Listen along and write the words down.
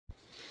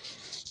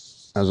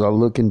As I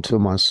look into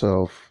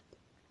myself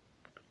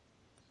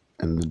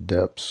and the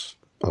depths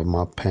of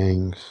my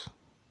pangs,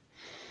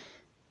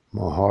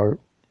 my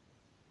heart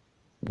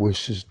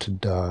wishes to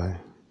die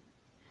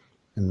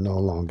and no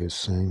longer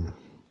sing.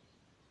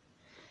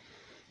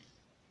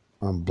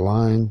 I'm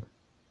blind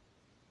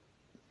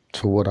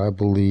to what I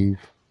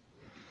believe,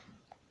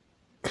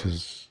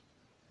 'cause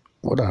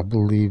what I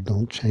believe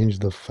don't change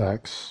the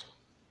facts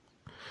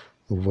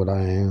of what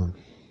I am.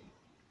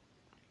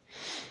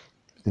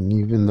 And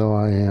even though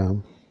I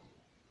am,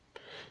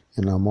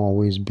 and I'm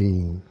always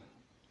being,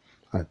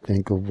 I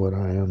think of what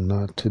I am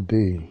not to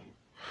be,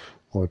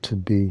 or to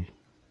be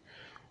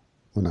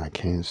when I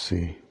can't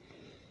see.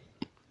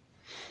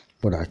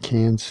 What I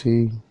can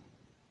see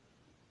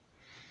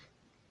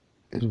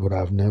is what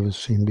I've never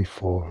seen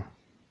before.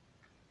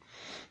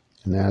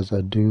 And as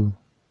I do,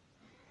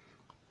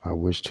 I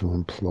wish to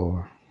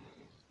implore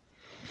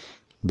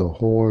the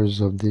horrors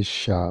of this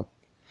shop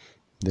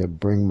that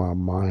bring my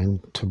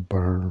mind to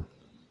burn.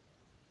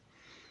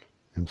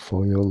 And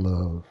for your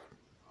love,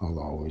 I'll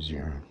always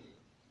yearn.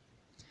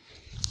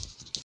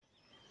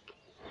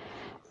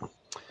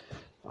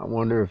 I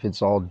wonder if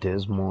it's all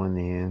dismal in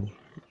the end.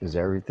 Is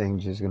everything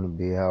just going to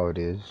be how it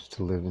is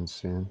to live in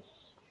sin?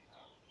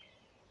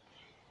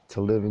 To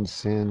live in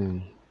sin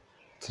and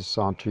to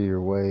saunter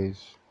your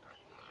ways,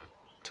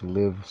 to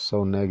live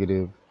so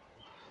negative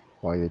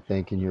while you're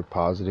thinking you're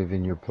positive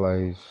in your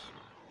plays,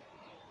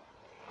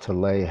 to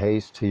lay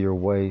haste to your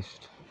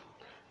waist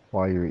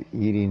while you're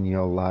eating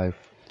your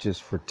life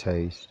just for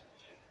taste,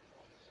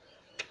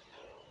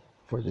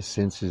 for the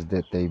senses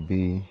that they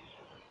be,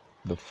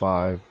 the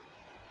five,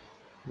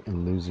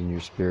 and losing your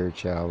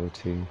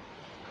spirituality.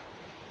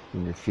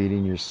 When you're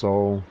feeding your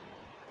soul,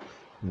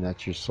 and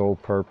that's your sole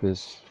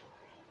purpose,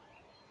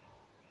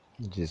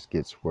 it just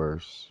gets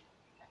worse.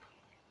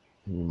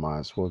 And you might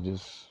as well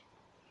just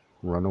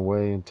run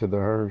away into the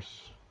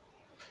hearse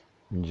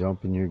and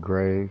jump in your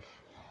grave.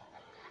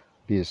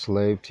 Be a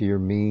slave to your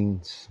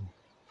means,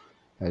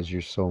 as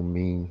you're so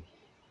mean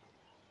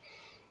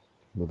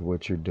with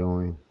what you're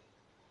doing.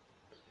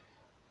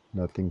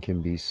 Nothing can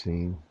be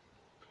seen.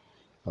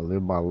 I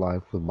live my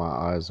life with my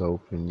eyes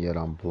open, yet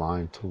I'm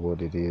blind to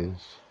what it is.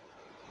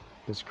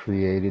 It's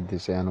created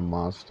this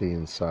animosity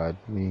inside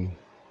me,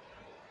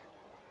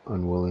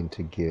 unwilling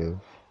to give.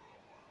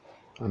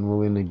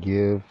 Unwilling to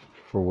give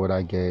for what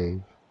I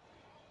gave,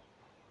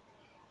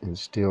 and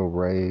still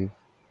rave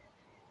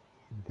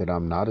that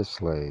I'm not a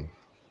slave.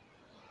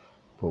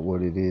 But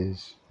what it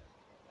is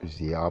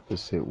the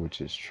opposite,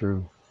 which is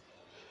true.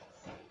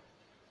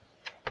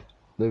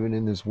 Living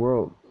in this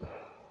world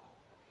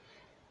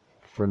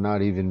for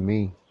not even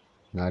me,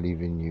 not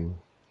even you.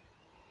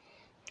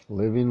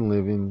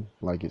 Living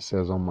like it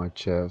says on my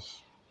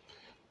chest.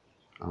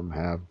 I'm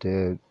half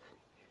dead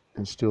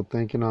and still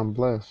thinking I'm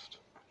blessed.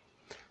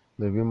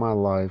 Living my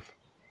life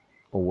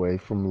away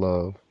from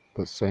love,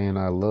 but saying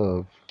I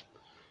love,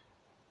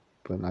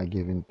 but not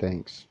giving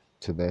thanks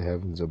to the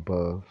heavens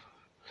above.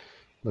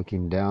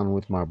 Looking down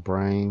with my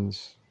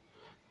brains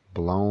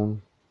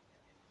blown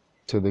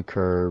to the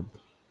curb,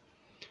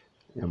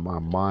 and my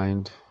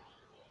mind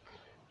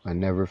I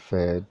never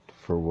fed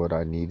for what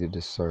I needed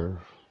to serve.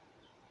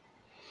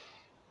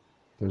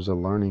 There's a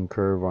learning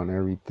curve on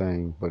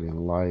everything, but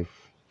in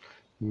life,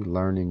 you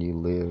learn and you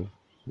live.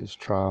 It's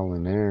trial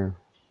and error.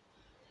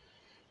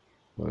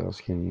 What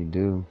else can you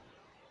do?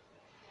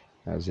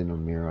 As in a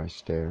mirror I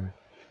stare.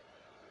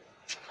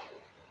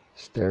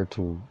 Stare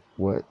to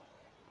what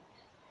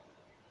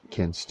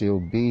can still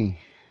be,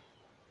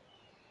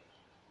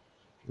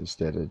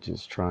 instead of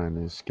just trying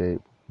to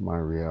escape my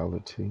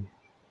reality.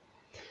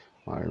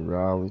 My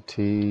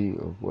reality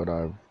of what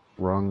I've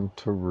rung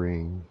to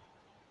ring.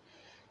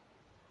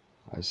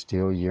 I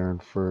still yearn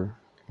for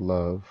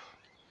love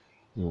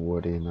and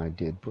what in I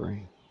did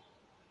bring.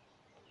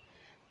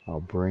 I'll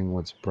bring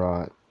what's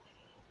brought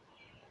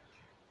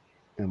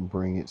and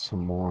bring it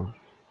some more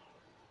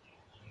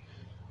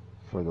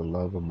for the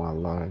love of my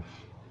life,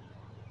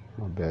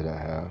 my better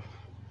half.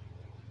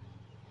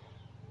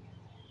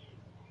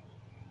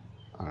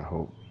 I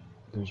hope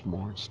there's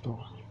more in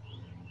store.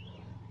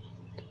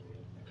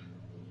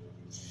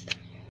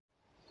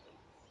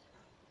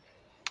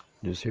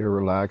 Just here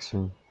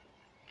relaxing,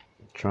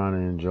 trying to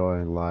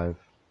enjoy life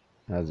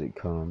as it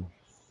comes.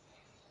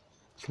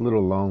 It's a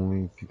little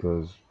lonely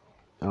because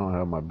I don't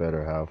have my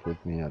better half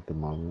with me at the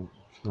moment.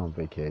 She's on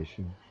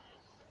vacation.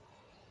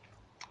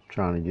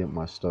 Trying to get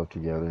my stuff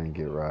together and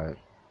get right.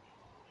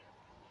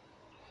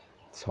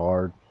 It's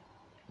hard.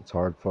 It's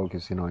hard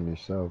focusing on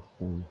yourself,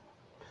 and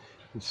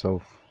it's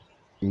so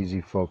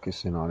easy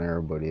focusing on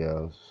everybody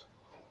else.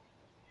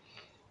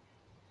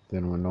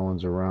 Then when no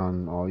one's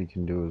around, all you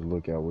can do is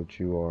look at what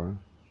you are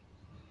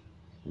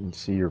and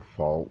see your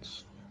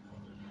faults,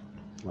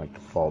 like the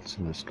faults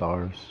in the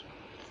stars,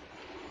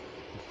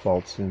 the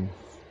faults in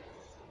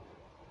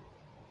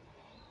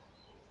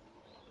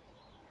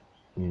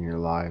your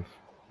life,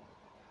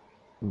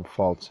 and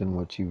faults in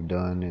what you've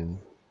done, and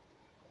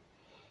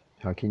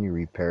how can you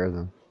repair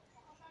them.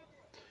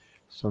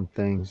 Some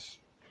things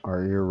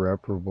are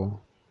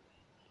irreparable.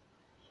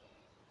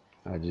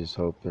 I just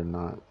hope they're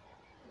not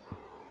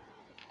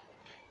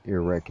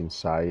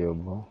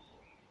irreconcilable.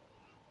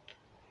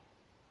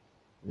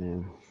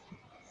 And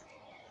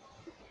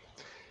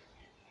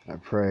I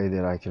pray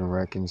that I can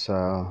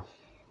reconcile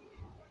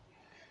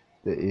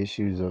the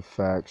issues of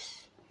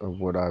facts of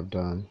what I've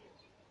done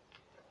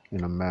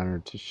in a manner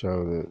to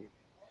show that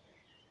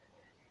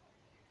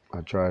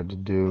I tried to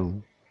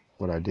do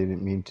what I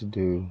didn't mean to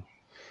do,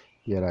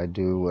 yet I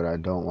do what I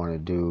don't want to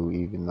do,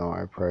 even though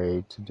I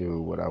prayed to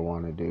do what I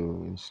want to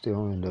do, and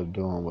still end up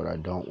doing what I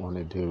don't want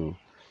to do,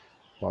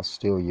 while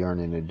still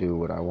yearning to do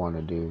what I want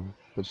to do,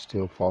 but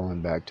still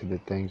falling back to the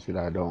things that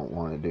I don't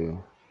want to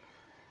do.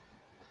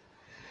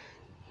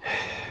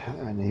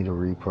 I need to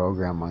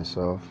reprogram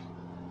myself,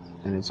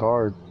 and it's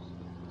hard.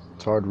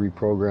 It's hard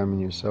reprogramming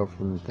yourself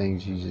from the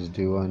things you just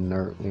do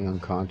inertly,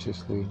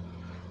 unconsciously,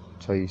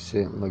 until you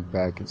sit and look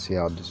back and see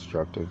how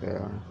destructive they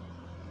are.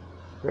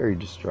 Very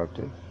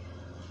destructive.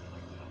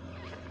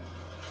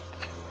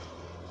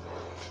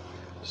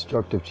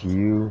 Destructive to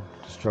you,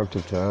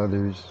 destructive to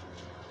others,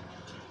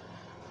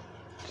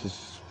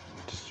 just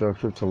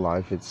destructive to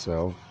life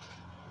itself.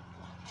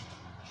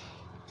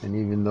 And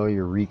even though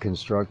you're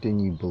reconstructing,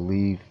 you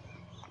believe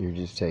you're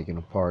just taking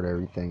apart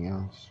everything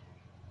else.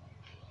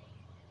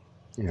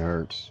 It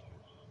hurts.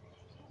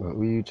 But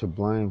who are you to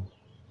blame?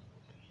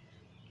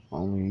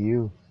 Only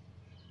you.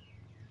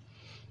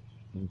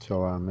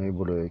 Until I'm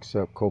able to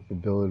accept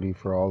culpability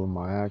for all of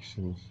my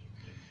actions,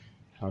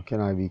 how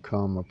can I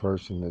become a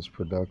person that's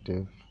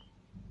productive?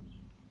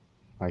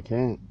 I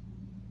can't.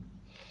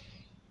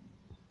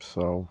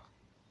 So,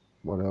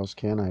 what else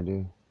can I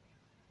do?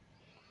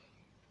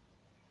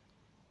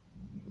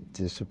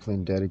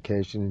 Discipline,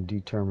 dedication, and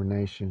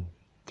determination.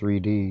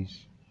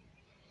 3Ds.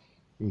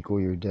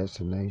 Equal your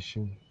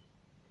destination.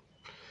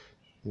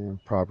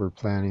 And proper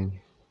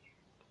planning,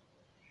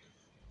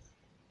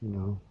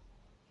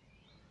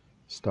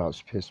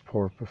 stops piss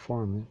poor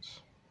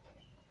performance.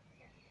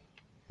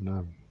 And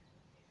I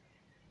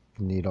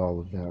need all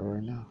of that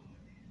right now.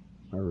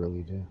 I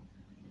really do.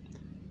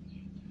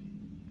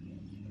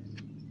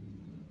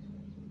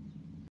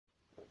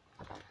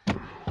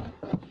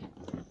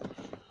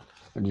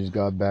 I just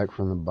got back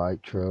from the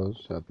bike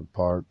trails at the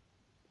park,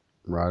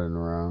 riding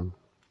around,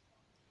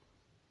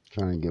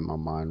 trying to get my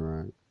mind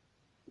right,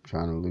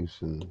 trying to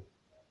loosen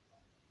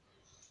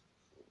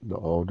the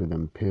older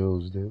than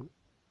pills that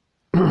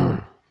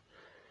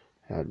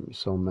had me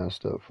so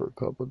messed up for a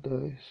couple of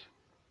days.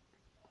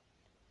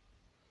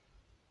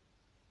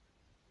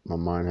 My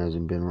mind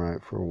hasn't been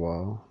right for a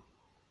while.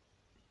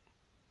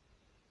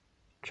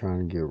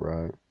 Trying to get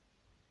right.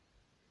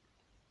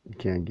 You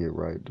can't get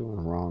right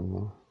doing wrong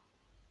though.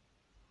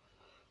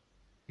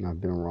 And I've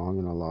been wrong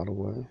in a lot of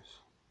ways.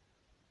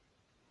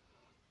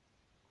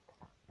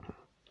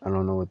 I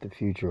don't know what the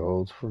future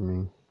holds for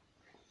me.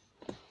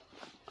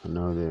 I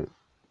know that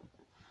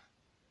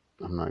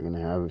I'm not going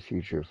to have a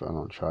future if I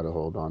don't try to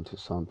hold on to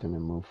something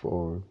and move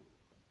forward.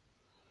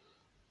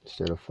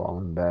 Instead of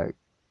falling back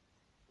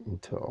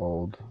into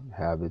old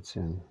habits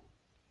and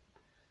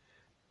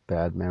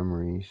bad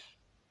memories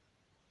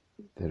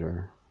that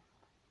are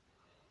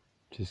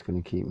just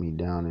going to keep me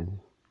down and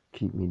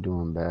keep me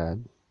doing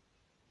bad.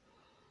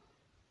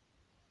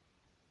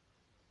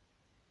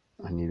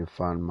 I need to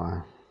find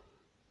my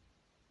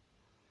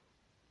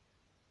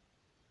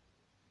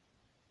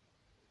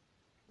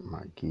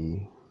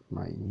key,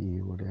 my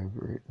yi,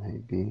 whatever it may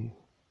be,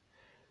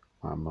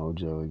 my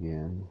mojo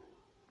again,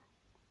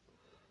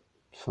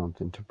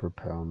 something to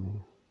propel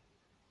me,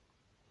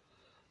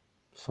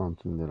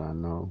 something that I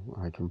know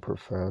I can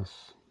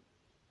profess.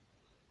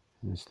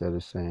 And instead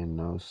of saying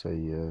no, say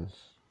yes.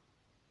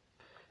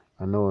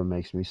 I know it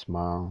makes me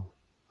smile.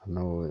 I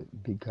know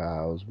it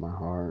beguiles my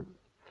heart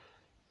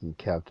and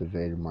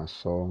captivated my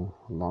soul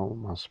along with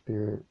my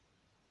spirit,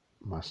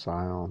 my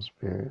scion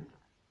spirit,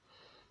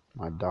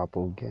 my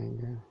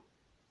doppelganger.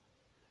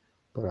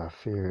 But I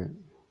fear it.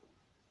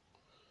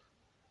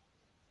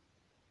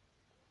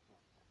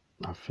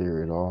 I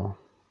fear it all.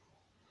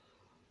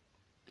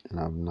 And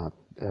I've not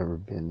ever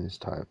been this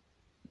type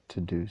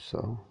to do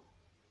so.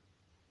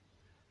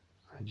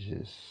 I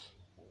just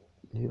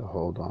need to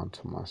hold on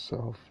to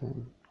myself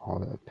and all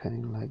that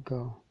pain let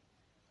go.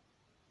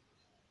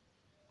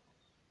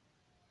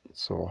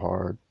 It's so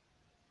hard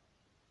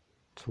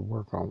to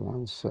work on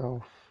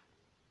oneself,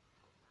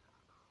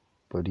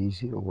 but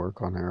easy to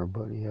work on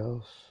everybody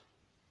else.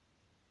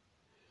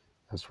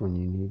 That's when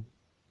you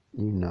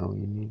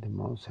need the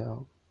most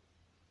help.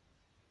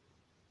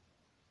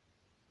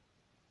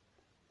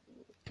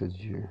 Because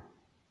you're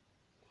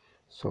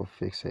so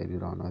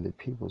fixated on other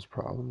people's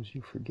problems,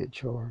 you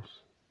forget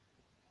yours.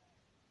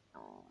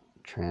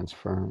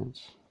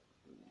 Transference,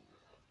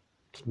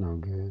 it's no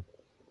good.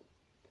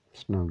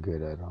 It's no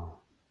good at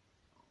all.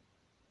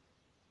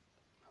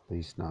 At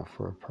least not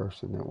for a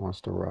person that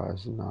wants to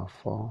rise and not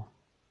fall.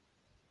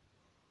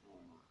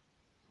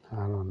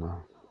 I don't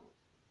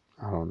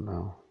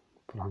know.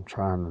 But I'm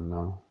trying to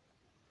know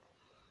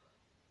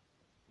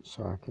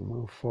so I can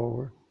move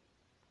forward.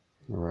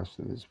 The rest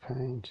of this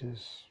pain,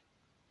 just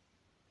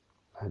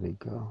let it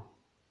go.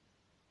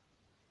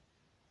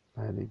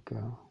 Let it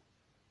go.